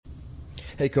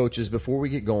Hey, coaches, before we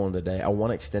get going today, I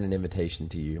want to extend an invitation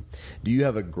to you. Do you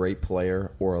have a great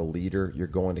player or a leader you're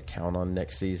going to count on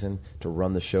next season to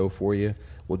run the show for you?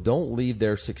 Well, don't leave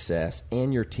their success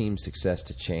and your team's success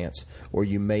to chance, or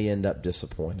you may end up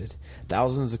disappointed.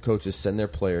 Thousands of coaches send their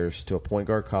players to a Point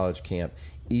Guard College camp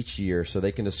each year so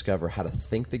they can discover how to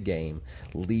think the game,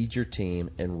 lead your team,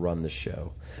 and run the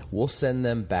show. We'll send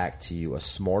them back to you a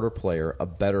smarter player, a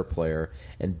better player,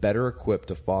 and better equipped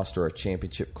to foster a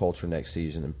championship culture next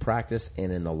season in practice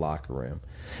and in the locker room.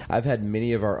 I've had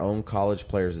many of our own college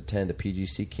players attend a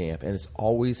PGC camp, and it's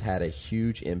always had a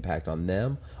huge impact on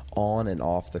them on and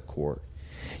off the court.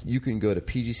 You can go to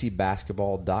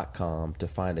pgcbasketball.com to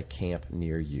find a camp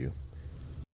near you.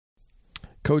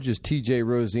 Coaches, TJ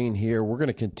Rosine here. We're going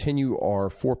to continue our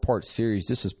 4-part series.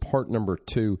 This is part number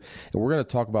 2, and we're going to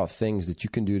talk about things that you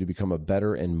can do to become a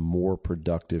better and more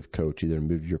productive coach, either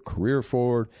move your career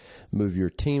forward, move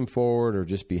your team forward, or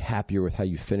just be happier with how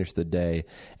you finish the day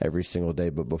every single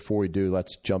day. But before we do,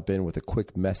 let's jump in with a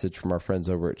quick message from our friends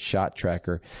over at Shot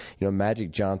Tracker. You know, Magic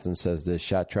Johnson says this: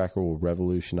 Shot Tracker will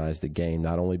revolutionize the game,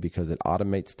 not only because it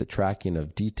automates the tracking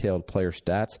of detailed player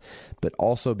stats, but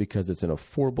also because it's an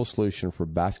affordable solution for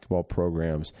basketball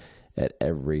programs at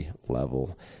every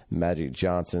level. Magic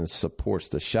Johnson supports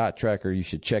the Shot Tracker. You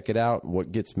should check it out.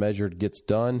 What gets measured gets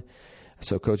done.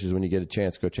 So, coaches, when you get a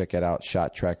chance, go check it out,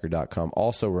 shottracker.com.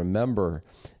 Also, remember,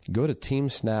 go to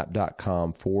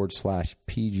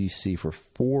teamsnap.com/PGC for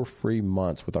 4 free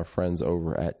months with our friends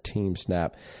over at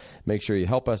TeamSnap. Make sure you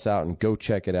help us out and go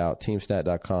check it out,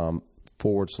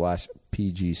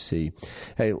 teamsnap.com/PGC.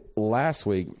 Hey, last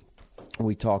week,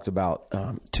 we talked about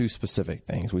 2 specific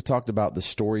things. We talked about the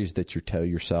stories that you tell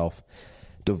yourself,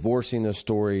 divorcing those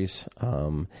stories,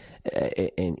 and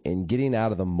getting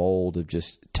out of the mold of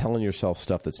just telling yourself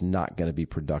stuff that's not going to be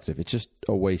productive. It's just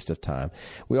a waste of time.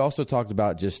 We also talked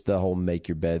about just the whole make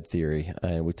your bed theory,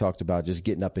 and we talked about just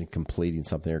getting up and completing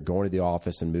something, or going to the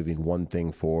office and moving one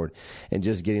thing forward and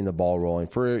just getting the ball rolling.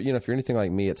 For, you know, if you're anything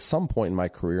like me, at some point in my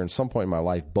career and some point in my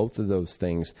life, both of those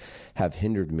things have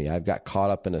hindered me. I've got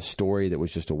caught up in a story that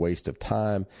was just a waste of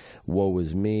time. Woe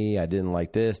is me. I didn't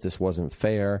like this. This wasn't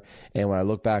fair. And when I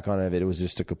look back on it, it was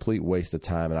just a complete waste of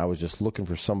time, and I was just looking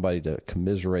for somebody to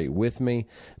commiserate with me,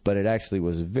 but it actually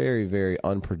was very, very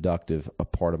unproductive a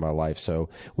part of my life. So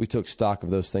we took stock of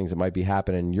those things that might be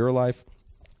happening in your life.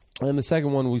 And the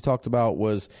second one we talked about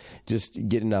was just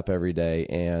getting up every day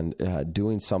and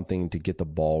doing something to get the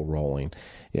ball rolling.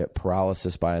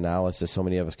 Paralysis by analysis. So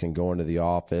many of us can go into the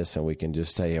office and we can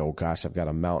just say, oh gosh, I've got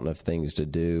a mountain of things to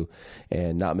do,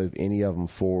 and not move any of them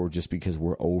forward just because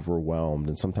we're overwhelmed.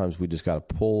 And sometimes we just got to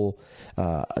pull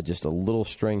just a little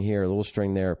string here, a little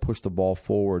string there, push the ball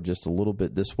forward just a little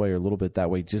bit this way or a little bit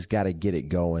that way. Just got to get it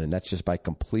going. And that's just by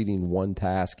completing one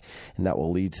task, and that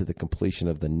will lead to the completion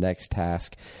of the next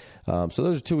task. So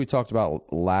those are 2 we talked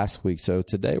about last week. So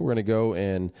today we're going to go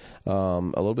in a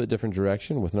little bit different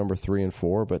direction with number 3 and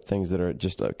 4, but things that are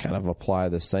just kind of apply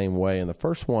the same way. And the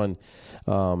first one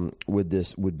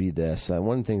would be this.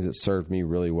 One of the things that served me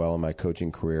really well in my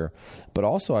coaching career, but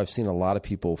also I've seen a lot of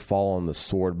people fall on the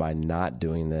sword by not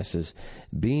doing this, is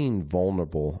being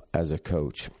vulnerable as a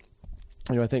coach.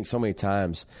 You know, I think so many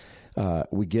times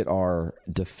we get our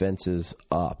defenses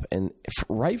up, and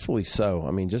rightfully so.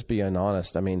 I mean, just being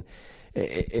honest. I mean,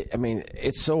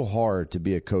 it's so hard to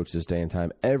be a coach this day and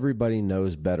time. Everybody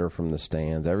knows better from the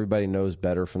stands. Everybody knows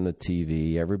better from the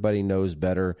TV. Everybody knows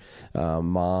better.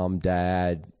 Mom,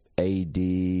 dad, AD,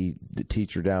 the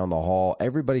teacher down the hall.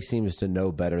 Everybody seems to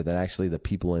know better than actually the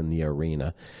people in the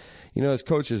arena. You know, as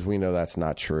coaches, we know that's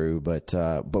not true, but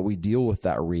we deal with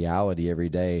that reality every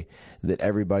day that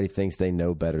everybody thinks they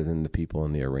know better than the people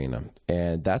in the arena.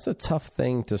 And that's a tough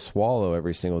thing to swallow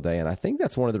every single day. And I think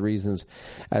that's one of the reasons,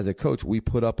 as a coach, we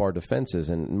put up our defenses.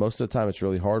 And most of the time, it's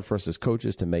really hard for us as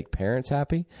coaches to make parents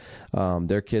happy.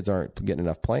 Their kids aren't getting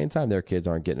enough playing time. Their kids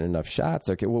aren't getting enough shots.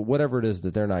 Whatever it is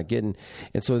that they're not getting.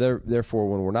 And so therefore,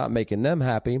 when we're not making them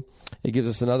happy, it gives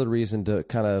us another reason to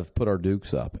kind of put our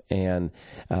dukes up. And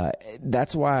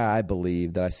that's why I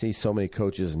believe that I see so many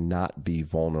coaches not be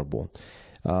vulnerable.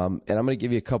 And I'm going to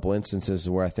give you a couple instances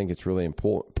where I think it's really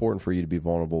important for you to be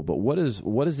vulnerable. But what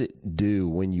does it do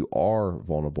when you are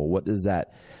vulnerable?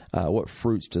 What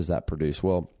fruits does that produce?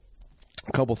 Well,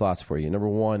 a couple thoughts for you. Number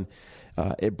one,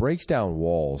 it breaks down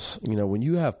walls. You know, when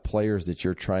you have players that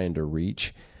you're trying to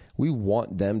reach, we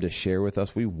want them to share with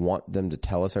us. We want them to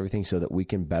tell us everything so that we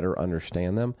can better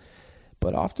understand them.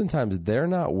 But oftentimes they're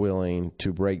not willing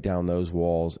to break down those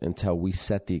walls until we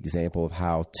set the example of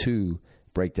how to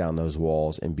break down those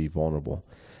walls and be vulnerable.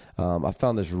 I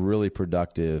found this really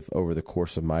productive over the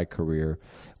course of my career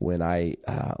when I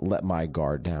let my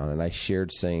guard down and I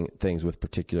shared things with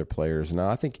particular players. Now,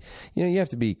 I think, you have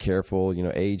to be careful,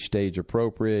 age, stage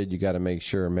appropriate. You got to make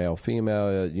sure male,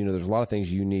 female, there's a lot of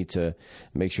things you need to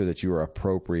make sure that you are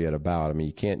appropriate about. I mean,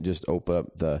 you can't just open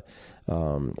up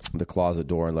the closet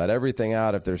door and let everything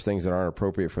out if there's things that aren't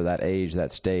appropriate for that age,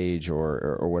 that stage,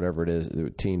 or whatever it is, the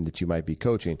team that you might be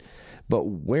coaching. But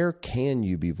where can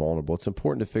you be vulnerable? It's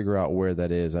important to figure out where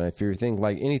that is. And if you're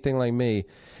anything like me,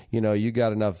 you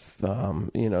got enough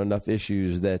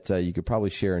issues that you could probably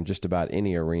share in just about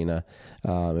any arena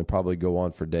and probably go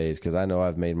on for days, because I know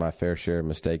I've made my fair share of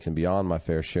mistakes and beyond my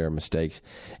fair share of mistakes,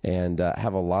 and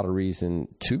have a lot of reason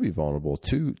to be vulnerable,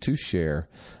 to share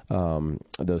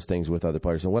those things with other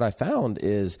players. And what I found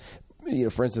is,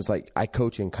 for instance, like I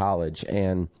coach in college,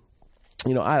 and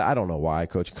I don't know why I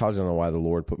coach in college. I don't know why the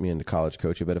Lord put me into college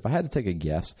coaching, but if I had to take a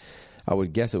guess, I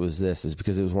would guess it was this, is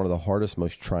because it was one of the hardest,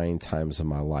 most trying times of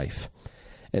my life.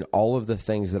 And all of the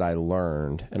things that I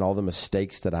learned and all the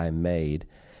mistakes that I made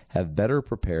have better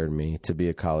prepared me to be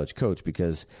a college coach,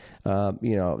 because,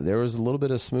 there was a little bit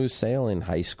of smooth sailing in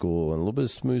high school and a little bit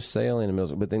of smooth sailing in middle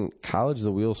school, but then college,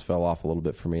 the wheels fell off a little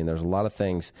bit for me. And there's a lot of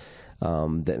things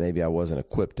that maybe I wasn't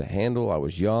equipped to handle. I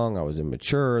was young. I was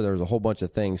immature. There was a whole bunch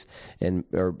of things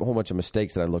or a whole bunch of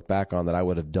mistakes that I look back on that I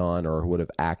would have done or would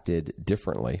have acted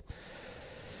differently.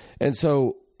 And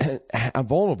so I'm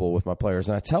vulnerable with my players,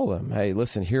 and I tell them, hey,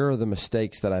 listen, here are the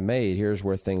mistakes that I made. Here's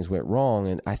where things went wrong.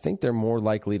 And I think they're more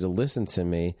likely to listen to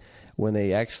me when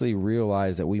they actually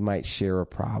realize that we might share a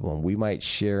problem. We might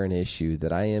share an issue,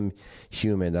 that I am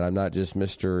human, that I'm not just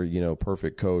Mr.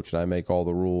 Perfect coach and I make all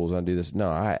the rules and I do this. No,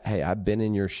 I've been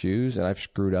in your shoes and I've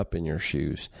screwed up in your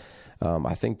shoes.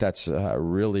 I think that's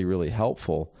really, really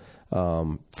helpful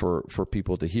for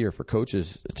people to hear, for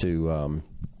coaches to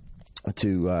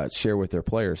share with their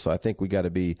players. So I think we got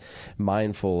to be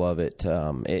mindful of it.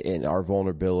 And our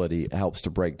vulnerability helps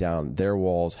to break down their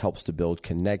walls, helps to build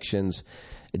connections,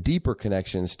 deeper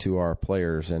connections to our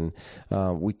players. And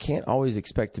we can't always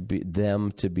expect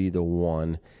them to be the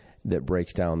one that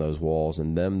breaks down those walls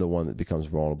and them the one that becomes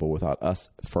vulnerable without us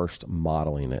first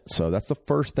modeling it. So that's the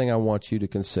first thing I want you to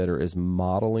consider, is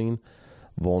modeling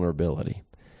vulnerability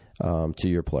to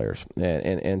your players,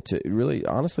 and to really,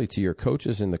 honestly, to your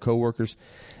coaches and the coworkers,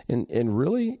 and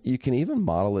really, you can even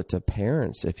model it to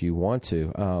parents if you want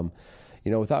to.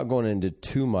 Without going into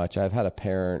too much, I've had a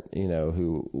parent,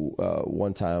 who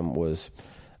one time was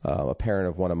a parent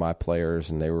of one of my players,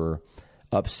 and they were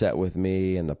upset with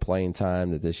me and the playing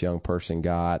time that this young person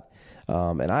got.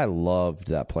 And I loved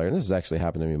that player. And this has actually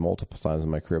happened to me multiple times in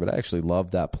my career, but I actually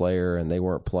loved that player, and they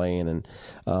weren't playing. And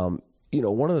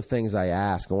one of the things I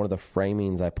asked, and one of the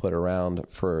framings I put around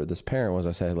for this parent was,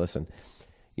 I said, listen,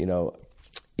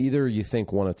 either you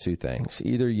think one of two things.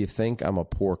 Either you think I'm a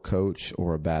poor coach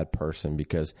or a bad person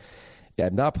because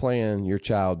I'm not playing your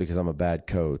child because I'm a bad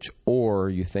coach, or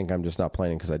you think I'm just not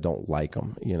playing because I don't like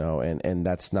them, and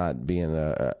that's not being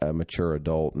a mature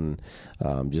adult and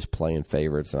just playing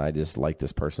favorites, and I just like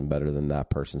this person better than that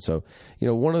person. So,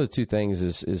 one of the two things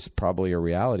is probably a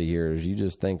reality here, is you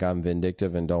just think I'm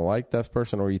vindictive and don't like that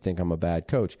person, or you think I'm a bad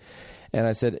coach. And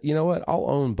I said, you know what? I'll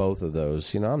own both of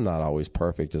those. I'm not always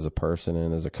perfect as a person,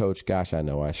 and as a coach, gosh, I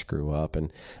know I screw up,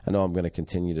 and I know I'm going to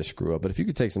continue to screw up. But if you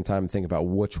could take some time and think about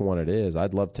which one it is,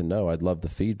 I'd love to know. I'd love the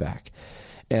feedback.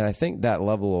 And I think that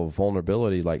level of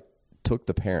vulnerability, took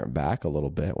the parent back a little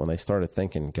bit when they started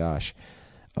thinking, gosh,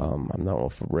 I'm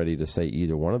not ready to say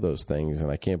either one of those things,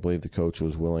 and I can't believe the coach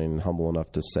was willing and humble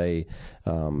enough to say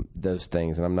those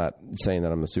things. And I'm not saying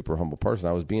that I'm a super humble person.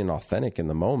 I was being authentic in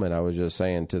the moment. I was just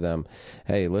saying to them,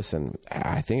 hey, listen,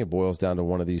 I think it boils down to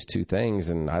one of these two things,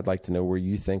 and I'd like to know where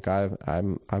you think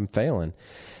I'm failing.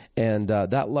 And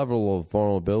that level of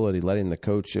vulnerability, letting the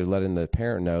coach or letting the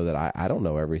parent know that I don't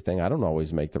know everything. I don't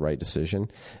always make the right decision,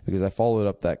 because I followed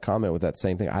up that comment with that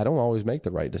same thing. I don't always make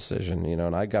the right decision,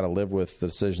 and I got to live with the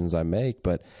decisions I make,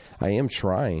 but I am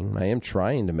trying. I am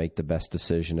trying to make the best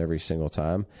decision every single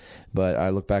time. But I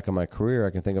look back on my career,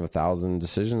 I can think of 1,000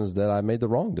 decisions that I made the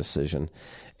wrong decision.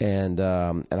 And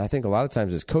I think a lot of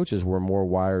times as coaches, we're more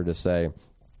wired to say,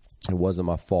 it wasn't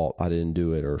my fault, I didn't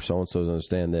do it, or so-and-so doesn't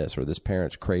understand this, or this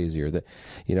parent's crazy, or that,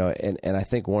 and I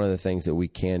think one of the things that we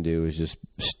can do is just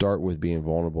start with being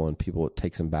vulnerable, and people, it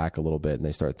takes them back a little bit, and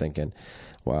they start thinking,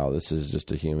 wow, this is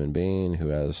just a human being who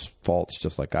has faults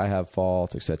just like I have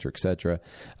faults, et cetera, et cetera.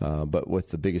 But with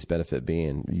the biggest benefit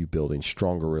being you building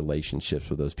stronger relationships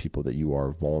with those people that you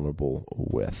are vulnerable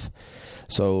with.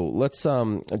 So let's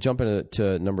jump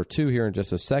into number 2 here in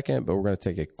just a second, but we're going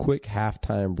to take a quick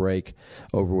halftime break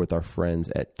over with with our friends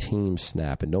at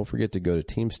TeamSnap. And don't forget to go to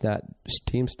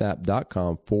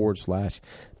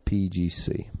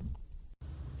teamsnap.com/PGC.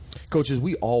 Coaches,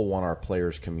 we all want our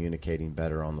players communicating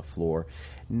better on the floor.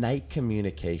 Night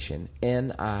communication,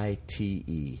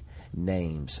 N-I-T-E,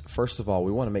 names. First of all,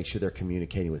 we want to make sure they're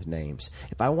communicating with names.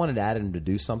 If I wanted Adam to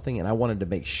do something and I wanted to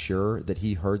make sure that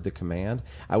he heard the command,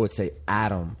 I would say,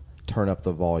 Adam, turn up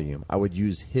the volume. I would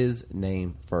use his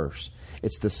name first.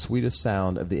 It's the sweetest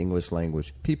sound of the English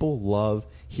language. People love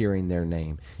hearing their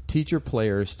name. Teach your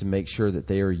players to make sure that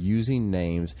they are using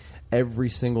names every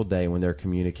single day when they're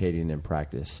communicating in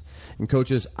practice. And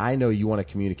coaches, I know you want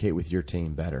to communicate with your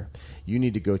team better. You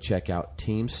need to go check out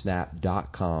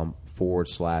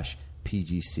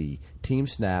teamsnap.com/PGC.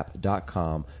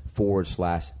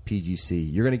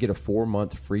 teamsnap.com/PGC. You're going to get a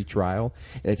 4-month free trial.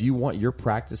 And if you want your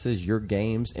practices, your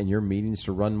games, and your meetings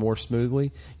to run more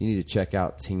smoothly, you need to check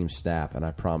out TeamSnap, and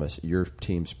I promise your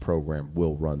team's program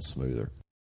will run smoother.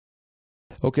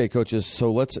 Okay, coaches, so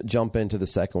let's jump into the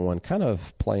second one, kind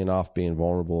of playing off being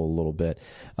vulnerable a little bit,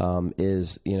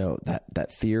 is,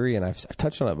 that theory, and I've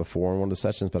touched on it before in one of the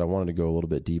sessions, but I wanted to go a little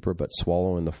bit deeper, but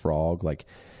swallowing the frog, like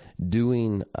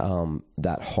doing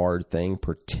that hard thing,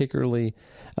 particularly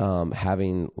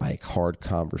having like hard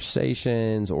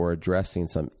conversations or addressing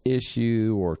some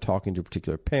issue or talking to a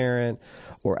particular parent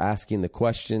or asking the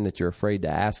question that you're afraid to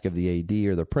ask of the AD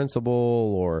or the principal,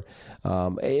 or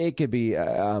it could be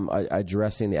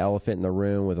addressing the elephant in the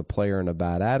room with a player in a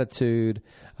bad attitude.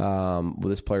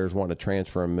 This player's wanting to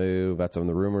transfer a move. That's some of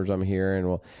the rumors I'm hearing.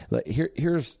 Well,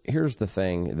 here's the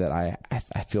thing that I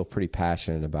feel pretty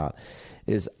passionate about.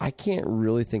 Is I can't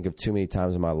really think of too many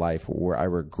times in my life where I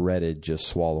regretted just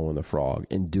swallowing the frog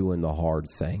and doing the hard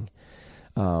thing.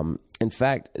 In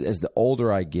fact, as the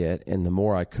older I get and the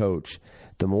more I coach,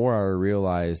 the more I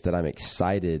realize that I'm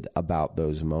excited about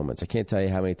those moments. I can't tell you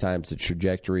how many times the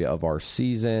trajectory of our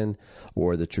season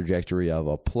or the trajectory of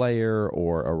a player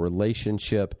or a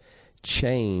relationship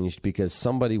changed because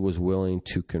somebody was willing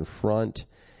to confront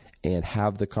and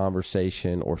have the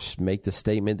conversation or make the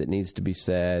statement that needs to be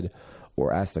said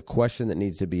or ask the question that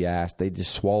needs to be asked. They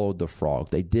just swallowed the frog.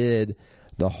 They did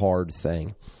the hard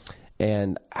thing.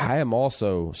 And I am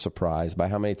also surprised by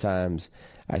how many times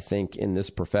I think in this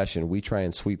profession we try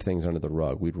and sweep things under the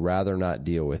rug. We'd rather not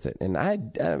deal with it. And I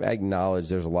acknowledge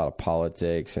there's a lot of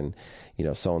politics and,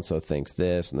 so-and-so thinks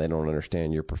this and they don't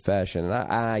understand your profession. And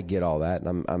I get all that.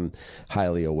 And I'm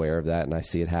highly aware of that. And I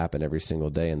see it happen every single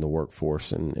day in the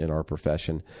workforce and in our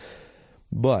profession.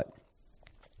 But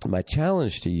my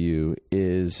challenge to you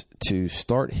is to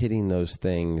start hitting those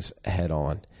things head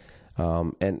on.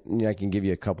 And I can give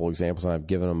you a couple examples, and I've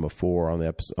given them before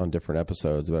on different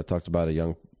episodes, but I talked about a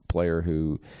young player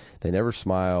who they never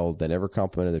smiled, they never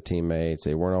complimented their teammates,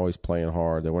 they weren't always playing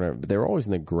hard, they were always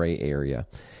in the gray area.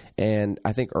 And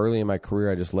I think early in my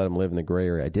career, I just let them live in the gray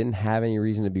area. I didn't have any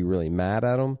reason to be really mad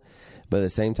at them, but at the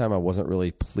same time, I wasn't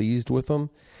really pleased with them.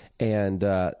 And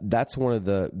that's one of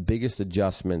the biggest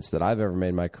adjustments that I've ever made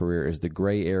in my career is the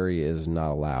gray area is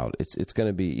not allowed. It's going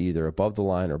to be either above the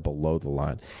line or below the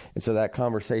line. And so that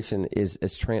conversation is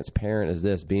as transparent as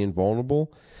this, being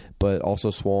vulnerable, but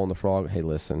also swallowing the frog. Hey,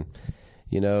 listen,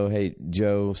 hey,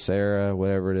 Joe, Sarah,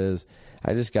 whatever it is,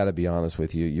 I just got to be honest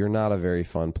with you. You're not a very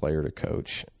fun player to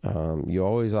coach. You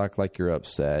always act like you're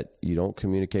upset. You don't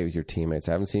communicate with your teammates.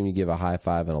 I haven't seen you give a high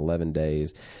five in 11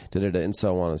 days, and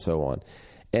so on and so on.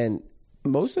 And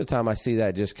most of the time I see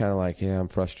that just kind of like, yeah, I'm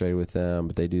frustrated with them,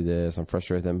 but they do this. I'm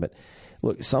frustrated with them. But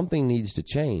look, something needs to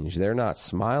change. They're not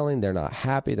smiling. They're not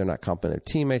happy. They're not complimenting their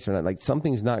teammates. They're not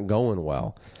something's not going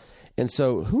well. And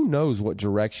so who knows what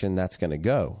direction that's going to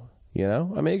go?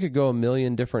 It could go a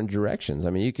million different directions.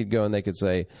 You could go and they could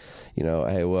say,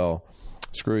 hey, well,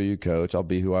 screw you, coach. I'll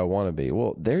be who I want to be.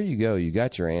 Well, there you go. You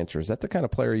got your answer. Is that the kind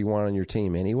of player you want on your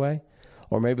team anyway?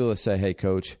 Or maybe let's say, hey,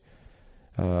 coach,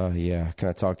 can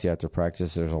I talk to you after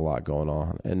practice? There's a lot going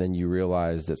on. And then you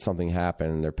realize that something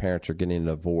happened and their parents are getting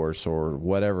a divorce or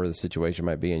whatever the situation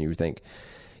might be. And you think,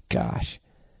 gosh,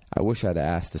 I wish I'd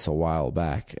asked this a while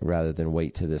back rather than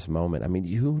wait to this moment.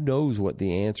 Who knows what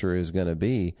the answer is going to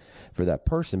be for that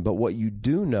person? But what you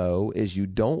do know is you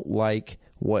don't like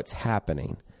what's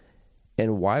happening.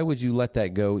 And why would you let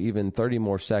that go even 30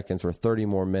 more seconds or 30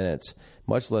 more minutes,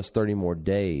 much less 30 more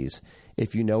days,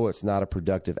 if you know it's not a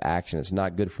productive action? It's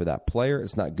not good for that player.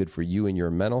 It's not good for you and your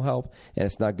mental health, and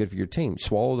it's not good for your team.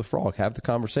 Swallow the frog. Have the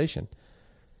conversation.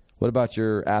 What about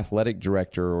your athletic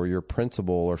director or your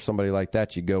principal or somebody like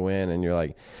that? You go in and you're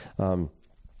like,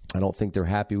 I don't think they're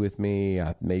happy with me.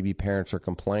 Maybe parents are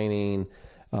complaining.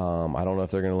 I don't know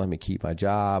if they're going to let me keep my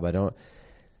job.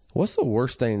 what's the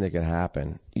worst thing that could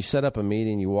happen? You set up a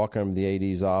meeting, you walk into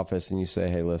the AD's office, and you say,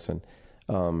 hey, listen,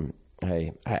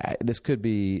 this could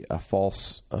be a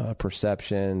false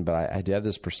perception, but I do have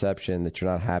this perception that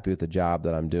you're not happy with the job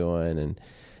that I'm doing, and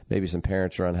maybe some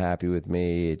parents are unhappy with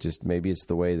me. Maybe it's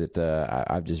the way that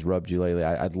I've just rubbed you lately.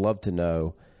 I'd love to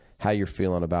know how you're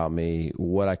feeling about me,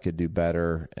 what I could do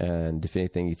better, and if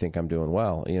anything you think I'm doing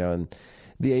well. And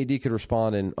the AD could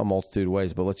respond in a multitude of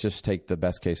ways, but let's just take the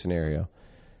best case scenario.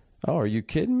 Oh, are you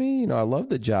kidding me? I love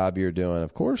the job you're doing.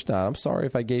 Of course not. I'm sorry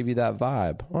if I gave you that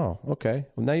vibe. Oh, okay.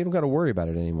 Well, now you don't got to worry about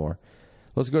it anymore.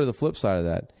 Let's go to the flip side of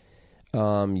that.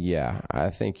 Yeah, I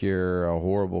think you're a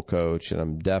horrible coach, and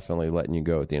I'm definitely letting you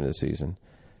go at the end of the season.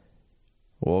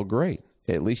 Well, great.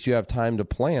 At least you have time to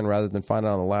plan rather than find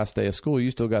out on the last day of school.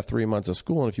 You still got 3 months of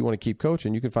school, and if you want to keep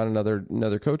coaching, you can find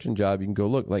another coaching job. You can go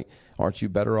look. Aren't you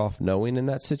better off knowing in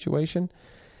that situation?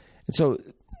 And so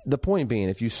the point being,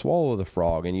 if you swallow the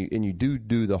frog and you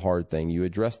do the hard thing, you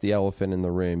address the elephant in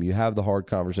the room, you have the hard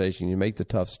conversation, you make the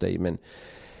tough statement,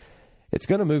 it's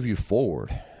going to move you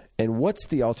forward. And what's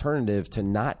the alternative to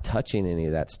not touching any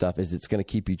of that stuff? Is it's going to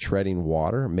keep you treading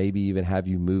water, maybe even have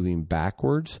you moving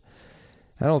backwards?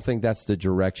 I don't think that's the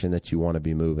direction that you want to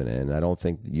be moving in. I don't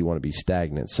think you want to be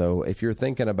stagnant. So if you're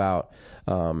thinking about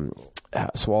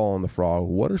swallowing the frog,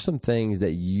 what are some things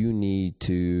that you need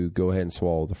to go ahead and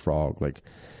swallow the frog? Like,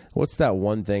 what's that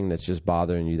one thing that's just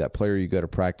bothering you? That player you go to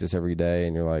practice every day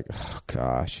and you're like, oh,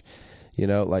 gosh.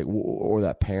 Or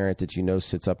that parent that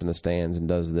sits up in the stands and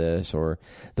does this, or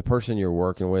the person you're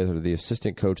working with, or the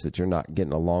assistant coach that you're not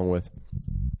getting along with.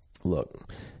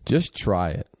 Look, just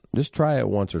try it. Just try it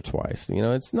once or twice.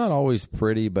 It's not always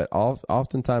pretty, but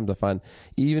oftentimes I find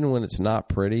even when it's not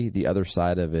pretty, the other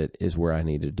side of it is where I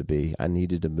needed to be. I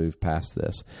needed to move past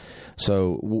this.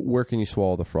 So where can you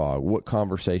swallow the frog? What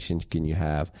conversations can you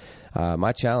have?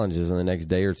 My challenge is in the next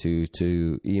day or two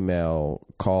to email,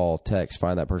 call, text,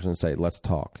 find that person and say, let's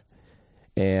talk.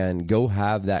 And go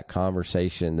have that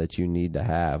conversation that you need to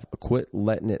have. Quit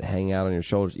letting it hang out on your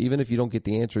shoulders. Even if you don't get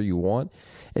the answer you want,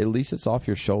 at least it's off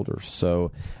your shoulders.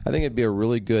 So I think it'd be a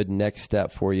really good next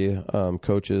step for you,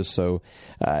 coaches. So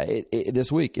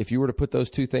this week, if you were to put those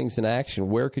two things in action,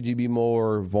 where could you be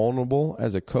more vulnerable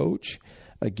as a coach?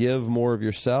 Give more of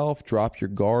yourself, drop your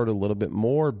guard a little bit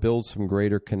more, build some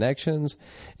greater connections,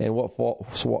 and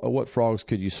what frogs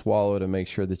could you swallow to make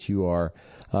sure that you are,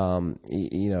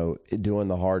 doing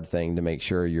the hard thing to make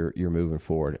sure you're moving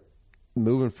forward.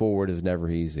 Moving forward is never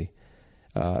easy.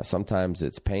 Sometimes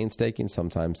it's painstaking,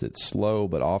 sometimes it's slow,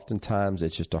 but oftentimes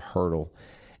it's just a hurdle,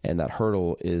 and that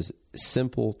hurdle is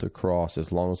simple to cross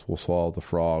as long as we'll swallow the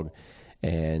frog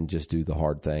and just do the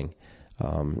hard thing.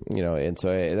 And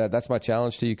so that's my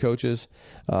challenge to you coaches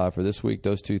for this week.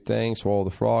 Those two things: swallow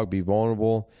the frog, be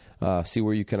vulnerable, see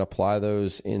where you can apply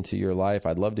those into your life.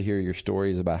 I'd love to hear your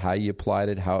stories about how you applied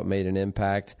it, how it made an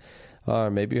impact,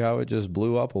 maybe how it just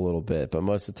blew up a little bit. But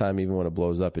most of the time, even when it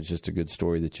blows up, it's just a good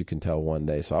story that you can tell one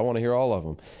day. So I want to hear all of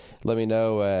them. Let me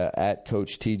know at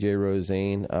Coach TJ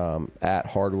Rosane, at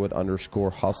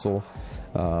Hardwood_hustle.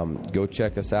 Go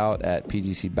check us out at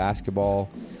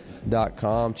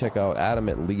PGCbasketball.com. Check out Adam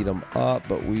at Lead 'em Up.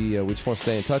 But we just want to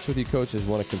stay in touch with you, coaches.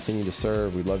 Want to continue to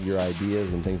serve. We love your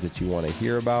ideas and things that you want to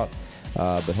hear about.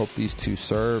 But hope these two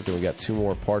served. And we got 2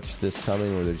 more parts this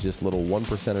coming where there's just little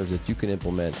 1%ers that you can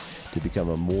implement to become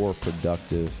a more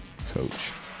productive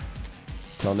coach.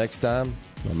 Till next time,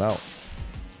 I'm out.